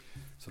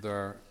So there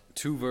are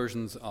two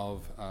versions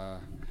of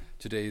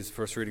today's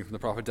first reading from the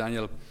prophet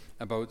Daniel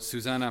about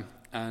Susanna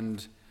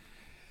and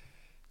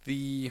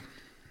the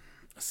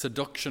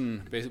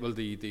seduction,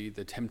 basically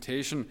the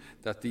temptation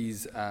that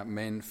these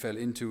men fell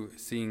into,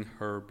 seeing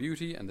her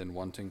beauty and then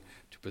wanting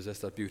to possess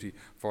that beauty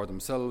for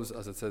themselves.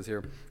 As it says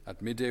here,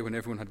 at midday when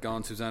everyone had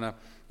gone, Susanna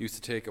used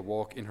to take a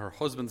walk in her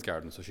husband's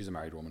garden, so she's a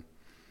married woman.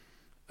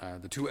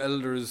 The two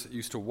elders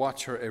used to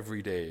watch her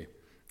every day,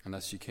 and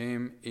as she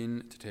came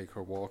in to take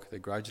her walk, they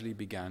gradually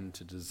began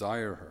to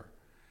desire her.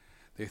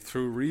 They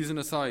threw reason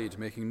aside,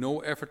 making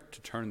no effort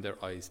to turn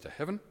their eyes to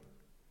heaven,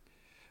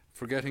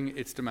 forgetting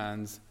its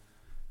demands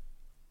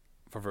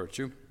for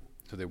virtue,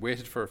 so they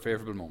waited for a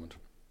favourable moment.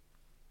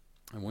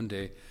 And one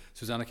day,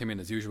 Susanna came in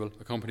as usual,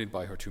 accompanied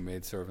by her two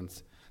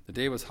maidservants. The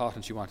day was hot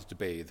and she wanted to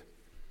bathe.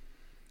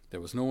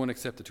 There was no one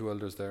except the two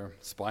elders there,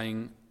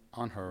 spying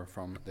on her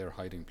from their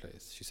hiding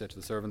place. She said to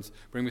the servants,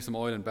 "Bring me some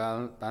oil and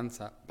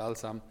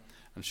balsam,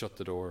 and shut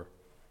the door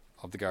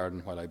of the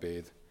garden while I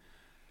bathe."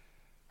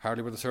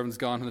 Hardly were the servants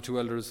gone when the two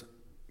elders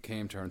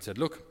came to her and said,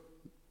 "Look,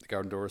 the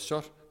garden door is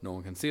shut, no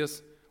one can see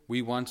us.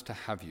 We want to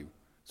have you,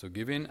 so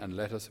give in and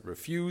let us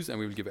refuse, and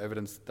we will give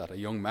evidence that a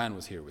young man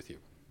was here with you."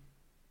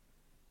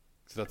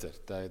 So that's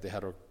it. They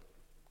had her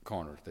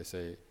cornered. They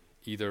say,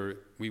 either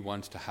we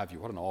want to have you.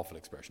 What an awful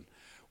expression.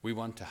 We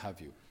want to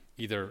have you.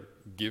 Either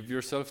give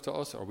yourself to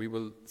us, or we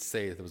will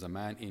say that there was a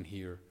man in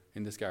here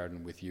in this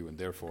garden with you, and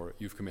therefore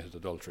you've committed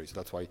adultery. So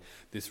that's why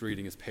this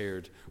reading is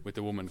paired with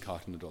the woman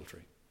caught in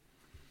adultery.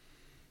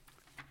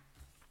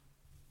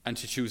 And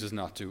she chooses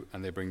not to,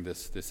 and they bring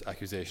this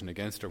accusation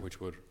against her,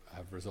 which would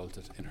have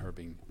resulted in her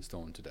being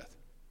stoned to death.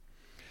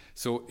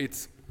 So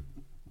there's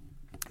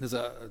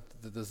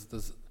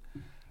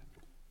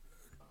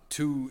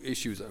two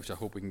issues which I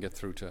hope we can get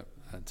through to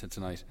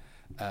tonight.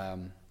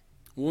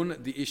 One,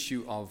 the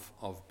issue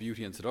of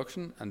beauty and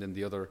seduction, and then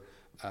the other,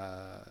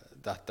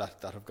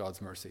 that of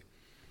God's mercy.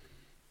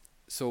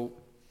 So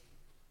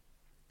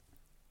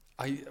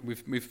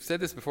we've said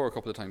this before a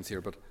couple of times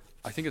here, but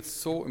I think it's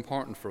so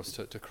important for us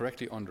to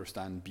correctly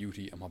understand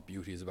beauty and what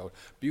beauty is about.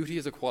 Beauty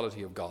is a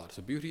quality of God.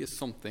 So beauty is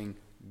something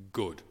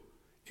good.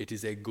 It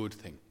is a good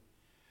thing.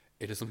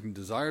 It is something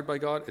desired by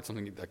God. It's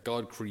something that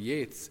God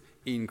creates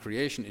in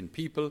creation, in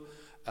people,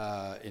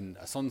 in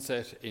a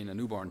sunset, in a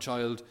newborn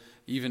child,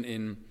 even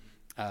in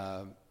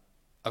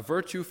a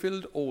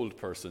virtue-filled old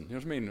person. You know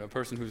what I mean? A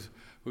person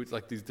who's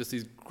like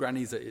these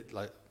grannies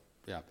that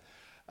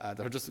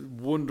are just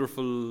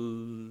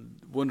wonderful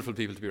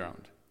people to be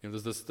around. You know,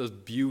 there's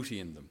beauty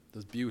in them.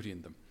 There's beauty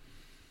in them.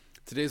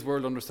 Today's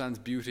world understands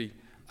beauty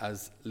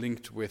as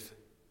linked with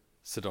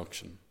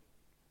seduction.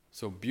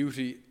 So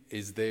beauty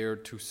is there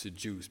to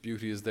seduce.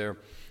 Beauty is there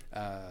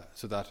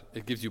so that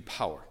it gives you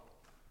power.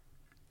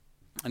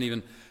 And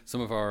even some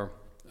of our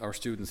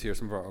students here,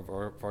 some of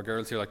our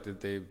girls here, like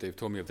they've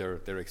told me of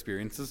their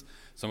experiences.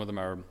 Some of them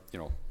are,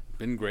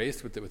 been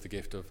graced with the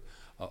gift of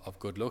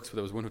good looks. But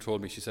there was one who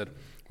told me, she said,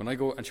 when I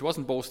go, and she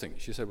wasn't boasting,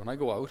 she said, when I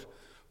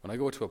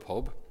go to a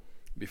pub,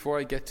 before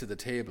I get to the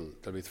table,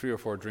 there'll be 3 or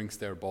 4 drinks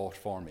there bought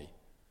for me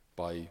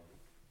by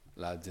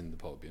lads in the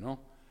pub,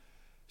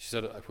 She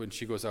said when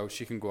she goes out,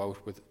 she can go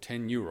out with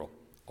 €10.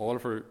 All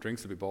of her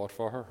drinks will be bought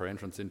for her, her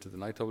entrance into the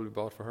nightclub will be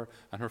bought for her,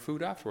 and her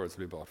food afterwards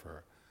will be bought for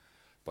her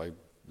by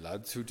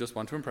lads who just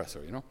want to impress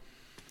her,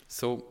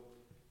 So,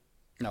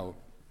 now,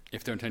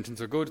 if their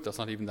intentions are good, that's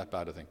not even that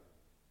bad a thing,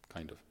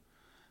 kind of.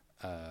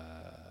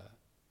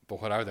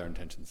 But what are their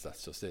intentions?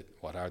 That's just it.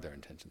 What are their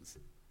intentions?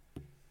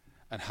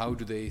 And how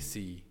do they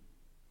see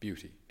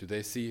beauty? Do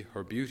they see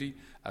her beauty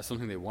as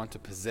something they want to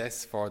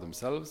possess for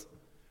themselves?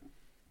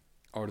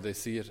 Or do they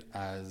see it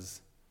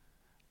as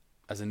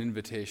an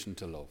invitation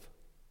to love?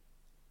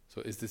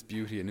 So is this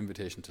beauty an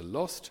invitation to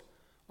lust,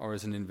 or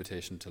is it an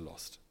invitation to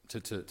lust,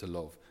 to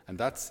love? And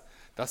that's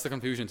the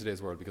confusion in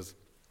today's world, because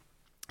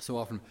so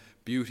often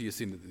beauty is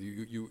seen that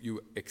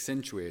you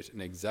accentuate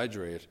and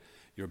exaggerate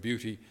your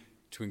beauty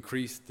to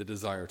increase the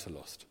desire to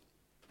lust.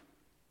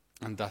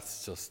 And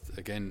that's just,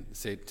 again,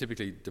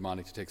 typically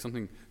demonic, to take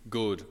something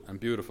good and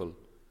beautiful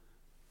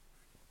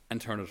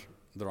and turn it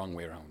the wrong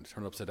way around,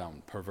 turn it upside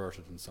down, pervert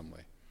it in some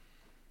way.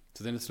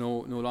 So then it's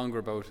no longer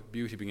about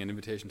beauty being an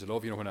invitation to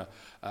love. When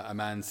a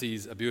man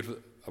sees a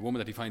woman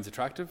that he finds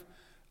attractive,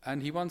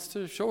 and he wants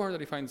to show her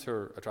that he finds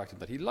her attractive,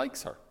 that he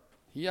likes her,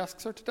 he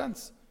asks her to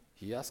dance,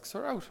 he asks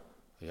her out.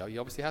 He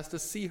obviously has to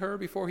see her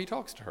before he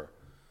talks to her.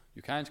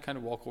 You can't kind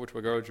of walk over to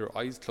a girl with your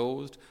eyes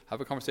closed, have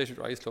a conversation with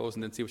your eyes closed,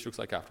 and then see what she looks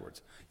like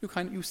afterwards.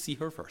 You see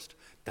her first.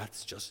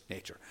 That's just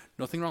nature.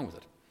 Nothing wrong with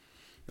it.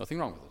 Nothing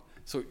wrong with it.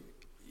 So,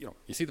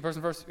 you see the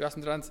person first, you ask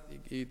them to dance,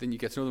 then you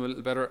get to know them a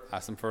little better,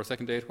 ask them for a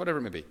second date, whatever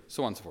it may be,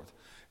 so on and so forth.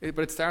 But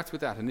it starts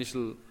with that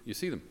initial, you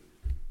see them.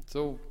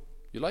 So,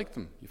 you like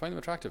them, you find them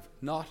attractive.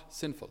 Not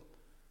sinful.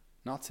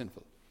 Not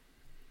sinful.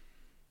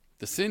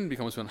 The sin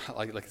becomes when,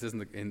 like it says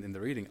in the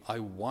reading, I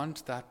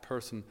want that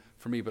person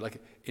for me, but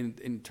like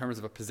in terms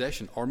of a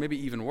possession, or maybe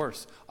even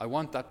worse, I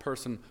want that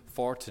person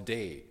for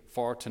today,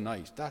 for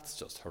tonight. That's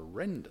just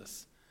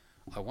horrendous.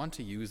 I want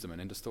to use them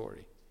and end of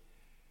story.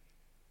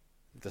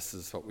 this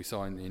is what we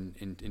saw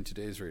in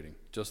today's reading.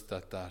 Just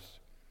that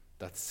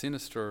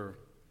sinister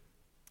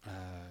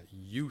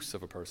use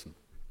of a person.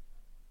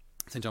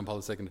 St. John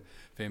Paul II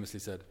famously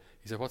said,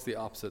 what's the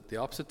opposite? The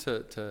opposite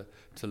to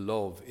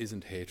love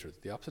isn't hatred.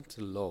 The opposite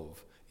to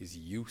love is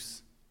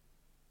use,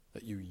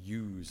 that you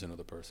use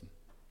another person.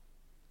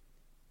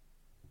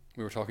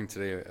 We were talking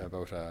today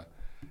about a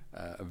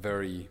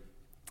very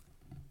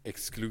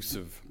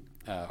exclusive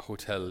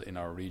hotel in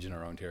our region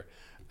around here,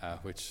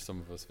 which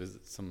some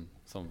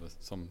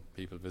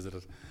people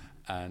visited,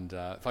 and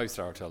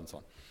 5-star hotel and so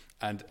on.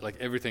 And like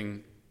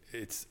everything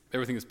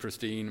is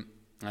pristine,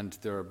 and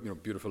there are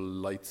beautiful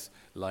lights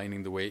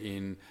lining the way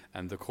in,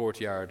 and the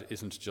courtyard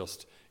isn't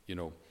just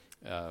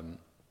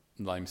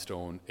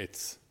limestone.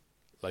 It's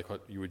like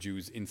what you would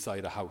use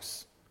inside a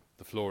house.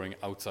 The flooring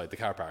outside the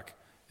car park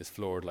is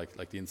floored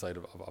like the inside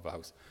of a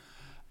house.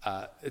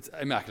 It's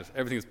immaculate.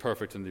 Everything is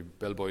perfect, and the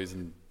bellboys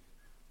and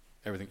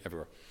everything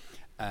everywhere.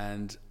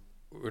 And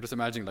we're just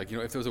imagining,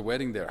 if there was a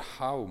wedding there,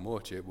 how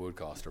much it would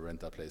cost to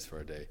rent that place for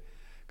a day,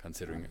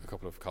 considering a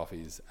couple of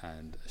coffees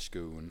and a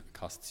schoon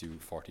costs you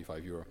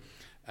 €45.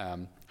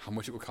 How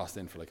much it would cost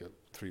then for like a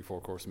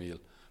 3-4 course meal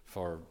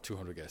for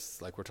 200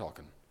 guests? We're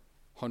talking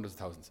hundreds of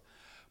thousands.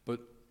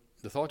 But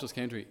the thought just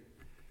came to me.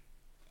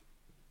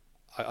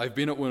 I've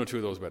been at one or two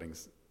of those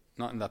weddings,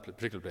 not in that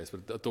particular place,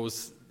 but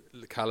those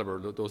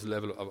caliber, those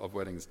level of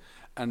weddings.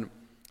 And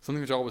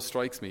something which always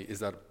strikes me is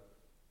that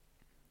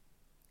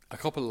a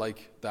couple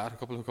like that, a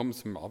couple who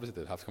comes from,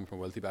 obviously they'd have to come from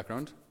a wealthy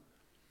background,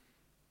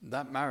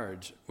 that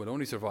marriage will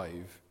only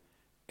survive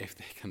if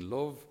they can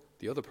love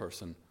the other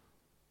person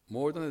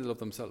more than they love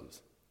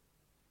themselves.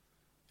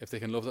 If they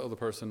can love the other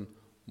person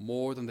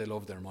more than they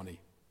love their money.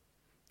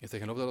 If they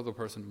can love that other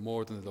person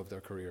more than they love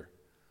their career.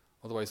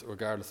 Otherwise,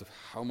 regardless of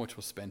how much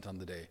was spent on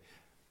the day,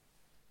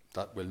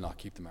 that will not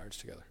keep the marriage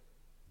together.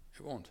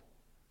 It won't.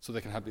 So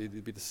they can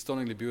be the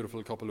stunningly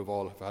beautiful couple who've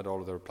all had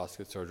all of their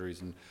plastic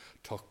surgeries and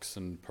tucks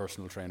and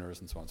personal trainers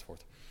and so on and so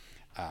forth.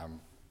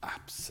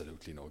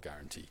 Absolutely no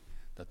guarantee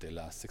that they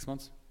last 6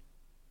 months.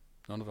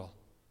 None at all.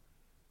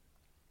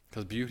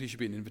 Because beauty should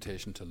be an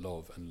invitation to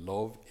love, and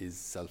love is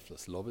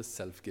selfless. Love is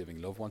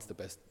self-giving. Love wants the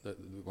best,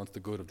 wants the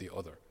good of the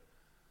other.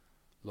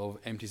 Love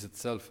empties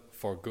itself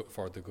for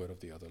the good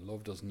of the other.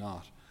 Love does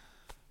not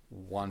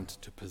want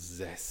to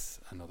possess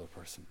another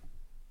person.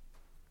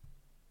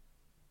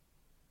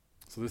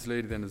 So this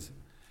lady then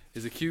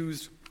is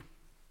accused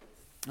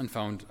and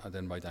found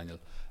then by Daniel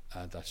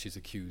that she's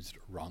accused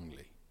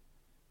wrongly.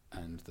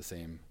 And the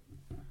same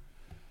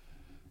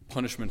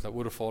punishment that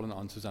would have fallen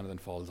on Susanna then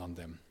falls on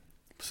them.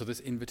 So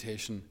this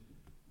invitation,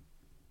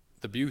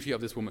 the beauty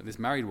of this woman, this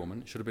married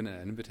woman, should have been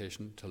an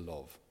invitation to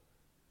love.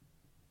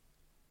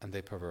 And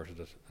they perverted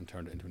it and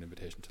turned it into an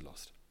invitation to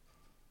lust.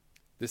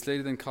 This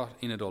lady then caught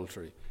in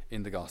adultery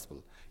in the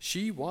gospel.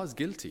 She was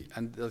guilty,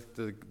 and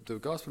the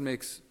gospel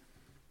makes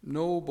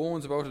no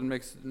bones about it and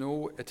makes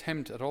no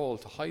attempt at all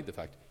to hide the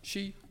fact.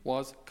 She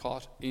was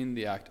caught in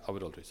the act of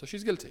adultery. So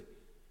she's guilty.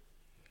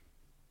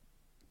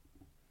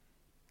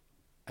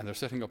 And they're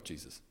setting up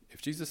Jesus.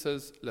 If Jesus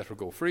says, let her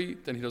go free,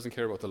 then he doesn't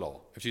care about the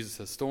law. If Jesus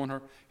says, stone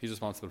her, he's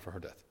responsible for her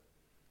death.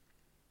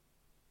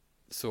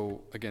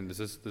 So again,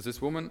 there's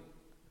this woman,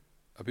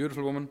 a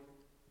beautiful woman,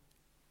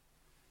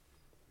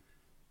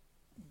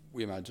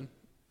 we imagine,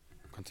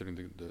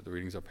 considering the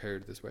readings are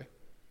paired this way.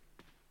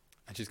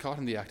 And she's caught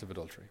in the act of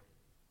adultery.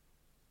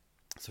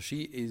 So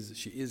she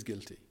is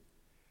guilty.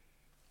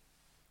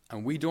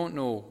 And we don't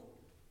know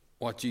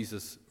what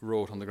Jesus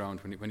wrote on the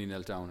ground when he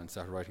knelt down and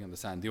started writing on the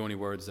sand. The only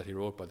words that he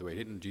wrote, by the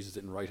way, Jesus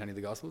didn't write any of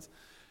the Gospels.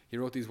 He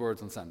wrote these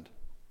words on sand.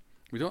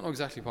 We don't know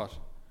exactly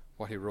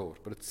what he wrote,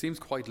 but it seems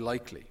quite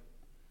likely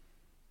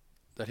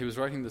that he was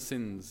writing the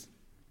sins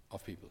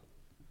of people.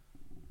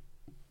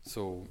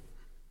 So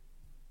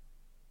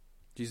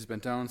Jesus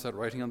bent down and started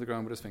writing on the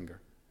ground with his finger.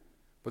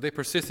 But they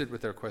persisted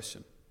with their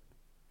question.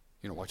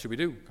 What should we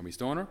do? Can we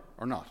stone her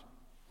or not?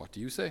 What do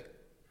you say?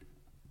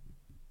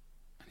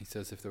 And he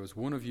says, if there was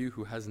one of you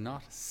who has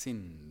not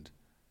sinned,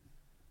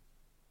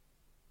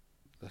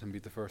 let him be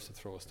the first to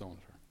throw a stone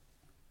at her.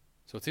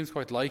 So it seems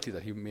quite likely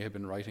that he may have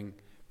been writing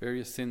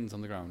various sins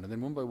on the ground. And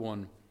then one by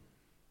one,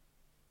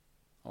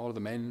 all of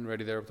the men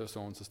ready there with their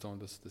stones to stone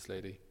this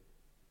lady,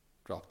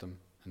 drop them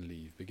and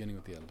leave, beginning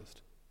with the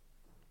eldest.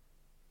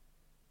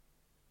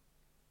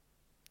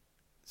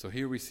 So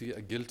here we see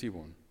a guilty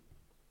one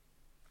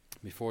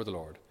before the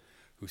Lord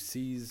who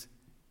sees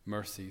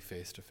mercy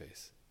face to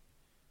face.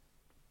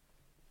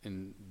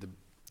 And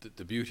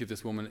the beauty of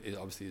this woman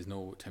obviously is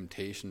no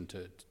temptation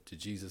to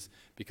Jesus,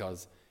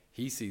 because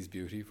he sees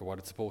beauty for what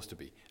it's supposed to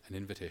be, an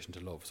invitation to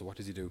love. So what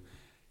does he do?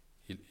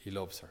 He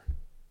loves her.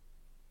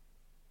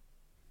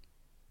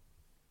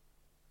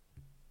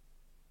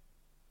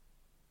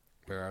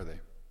 Where are they?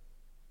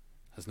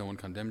 Has no one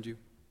condemned you?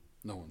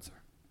 No one, sir.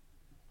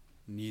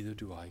 Neither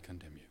do I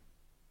condemn you.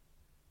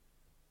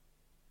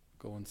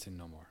 Go and sin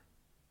no more.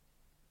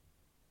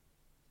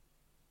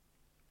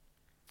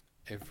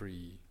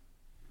 Every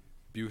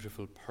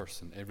beautiful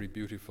person, every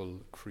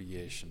beautiful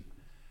creation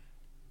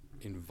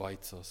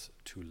invites us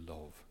to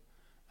love.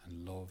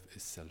 And love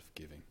is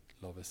self-giving.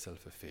 Love is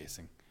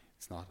self-effacing.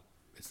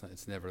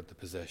 It's never the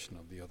possession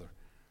of the other.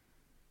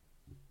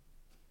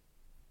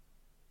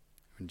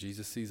 When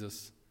Jesus sees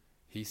us,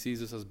 he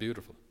sees us as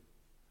beautiful.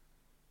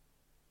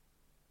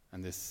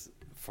 And this,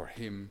 for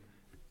him,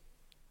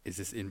 is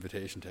this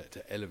invitation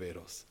to elevate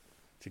us,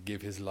 to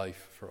give his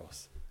life for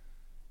us.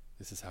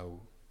 This is how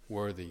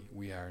worthy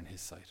we are in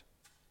his sight.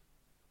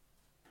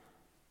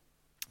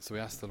 So we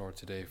ask the Lord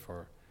today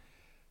for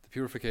the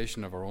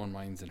purification of our own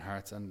minds and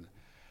hearts, and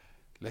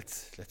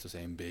let's just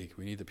aim big.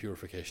 We need the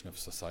purification of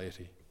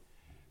society,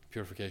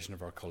 purification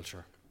of our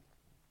culture.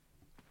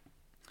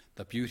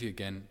 That beauty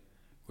again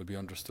will be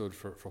understood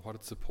for what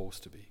it's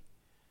supposed to be,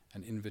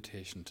 an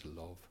invitation to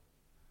love,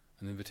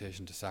 an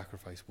invitation to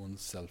sacrifice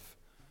one's self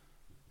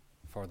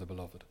for the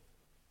beloved.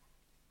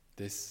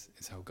 This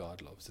is how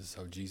God loves. This is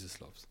how Jesus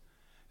loves.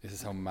 This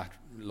is how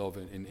love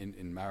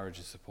in marriage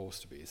is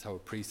supposed to be. It's how a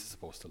priest is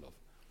supposed to love.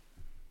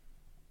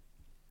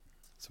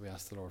 So we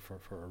ask the Lord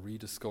for a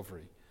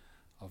rediscovery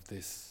of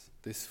this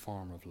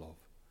form of love,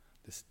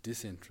 this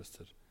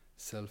disinterested,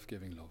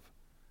 self-giving love,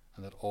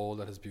 and that all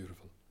that is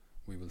beautiful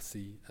we will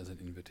see as an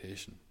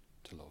invitation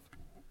to love.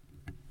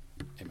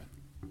 Amen.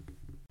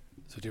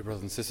 So dear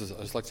brothers and sisters, I'd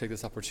just like to take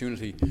this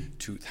opportunity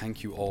to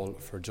thank you all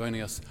for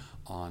joining us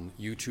on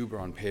YouTube or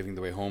on Paving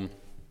the Way Home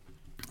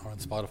or on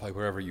Spotify,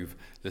 wherever you've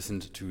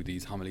listened to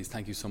these homilies.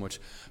 Thank you so much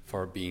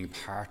for being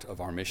part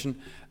of our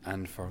mission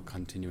and for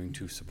continuing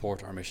to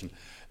support our mission.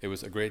 It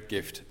was a great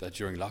gift that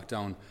during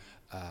lockdown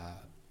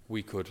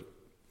we could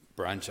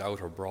branch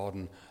out or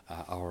broaden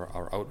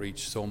our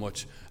outreach so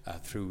much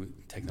through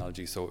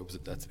technology. So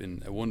that's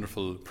been a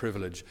wonderful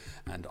privilege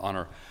and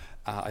honour.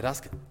 I'd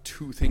ask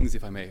two things,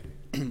 if I may.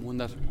 One,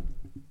 that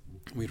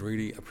we'd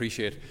really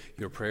appreciate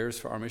your prayers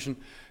for our mission.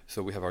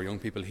 So we have our young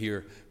people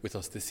here with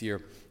us this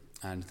year,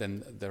 and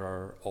then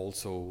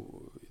there's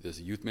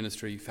a youth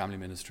ministry, family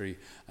ministry,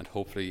 and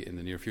hopefully in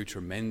the near future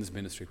men's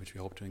ministry, which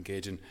we hope to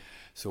engage in.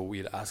 So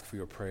we'd ask for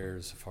your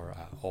prayers for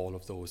all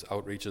of those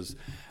outreaches.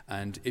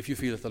 And if you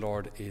feel that the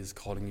Lord is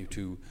calling you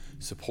to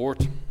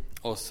support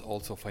us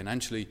also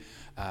financially,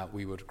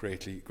 we would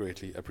greatly,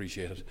 greatly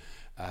appreciate it.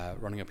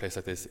 Running a place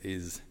like this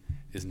is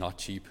not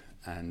cheap,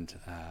 and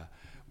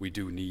we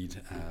do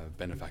need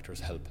benefactors'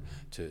 help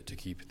to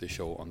keep the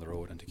show on the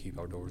road and to keep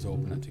our doors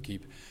open and to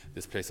keep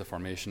this place of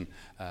formation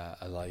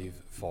alive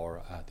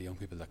for the young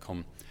people that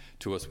come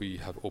to us. We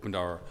have opened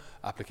our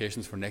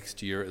applications for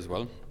next year as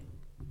well.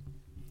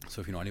 So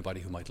if you know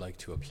anybody who might like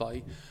to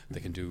apply, they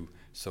can do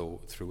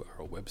so through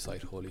our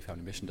website,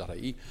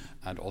 holyfamilymission.ie.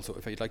 And also,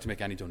 if you'd like to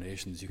make any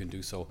donations, you can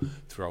do so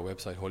through our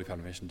website,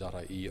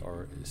 holyfamilymission.ie,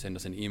 or send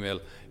us an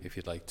email if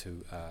you'd like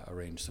to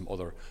arrange some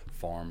other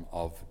form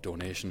of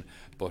donation.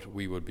 But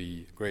we would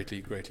be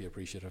greatly, greatly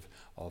appreciative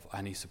of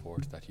any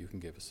support that you can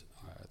give us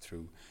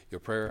through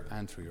your prayer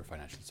and through your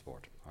financial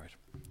support. All right.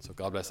 So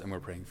God bless, and we're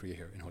praying for you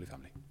here in Holy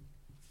Family.